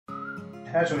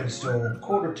how to install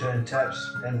quarter turn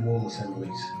taps and wall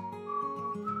assemblies.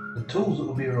 The tools that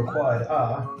will be required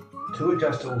are 2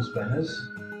 adjustable spanners,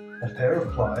 a pair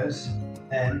of pliers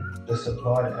and the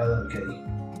supplied Allen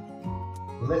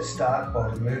key. Let's start by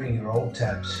removing your old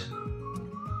taps.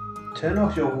 Turn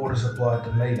off your water supply at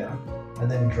the meter and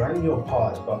then drain your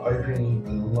pipes by opening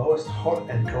the lowest hot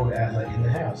and cold outlet in the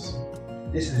house.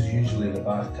 This is usually the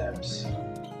bath taps.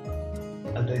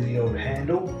 Undo the old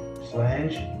handle,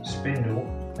 flange, spindle,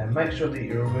 and make sure that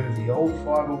you remove the old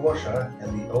fibre washer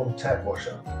and the old tap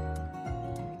washer.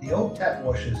 The old tap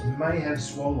washers may have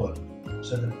swollen,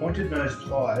 so the pointed nose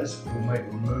pliers will make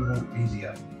removal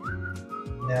easier.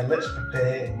 Now let's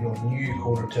prepare your new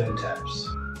quarter turn taps.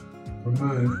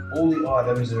 Remove all the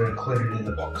items that are included in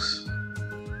the box.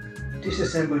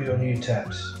 Disassemble your new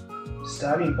taps,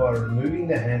 starting by removing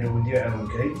the handle with your Allen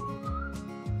key.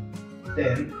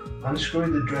 Then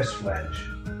unscrew the dress flange.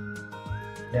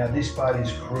 Now this part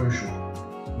is crucial.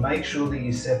 Make sure that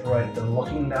you separate the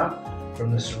locking nut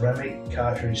from the ceramic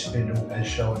cartridge spindle as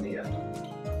shown here.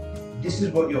 This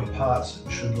is what your parts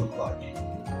should look like.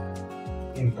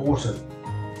 Important: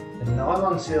 the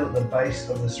nylon seal at the base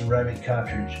of the ceramic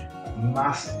cartridge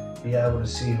must be able to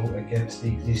seal against the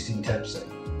existing tap set.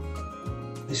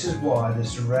 This is why the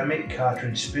ceramic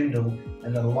cartridge spindle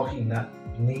and the locking nut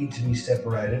need to be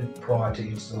separated prior to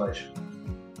installation.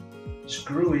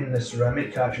 Screw in the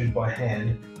ceramic cartridge by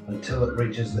hand until it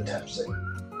reaches the tap seat.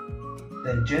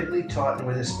 Then gently tighten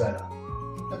with a spanner,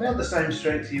 about the same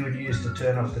strength you would use to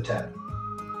turn off the tap.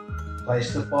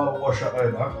 Place the fibre washer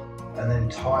over and then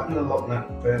tighten the lock nut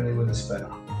firmly with a spanner.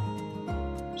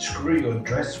 Screw your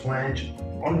dress flange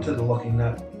onto the locking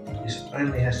nut. This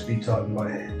only has to be tightened by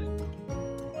hand.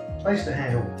 Place the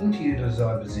handle into your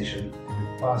desired position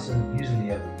and fasten using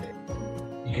the Allen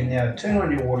key. You can now turn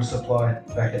on your water supply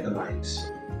back at the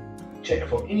mains. Check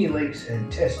for any leaks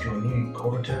and test your new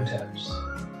quarter turn taps.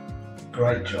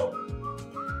 Great job!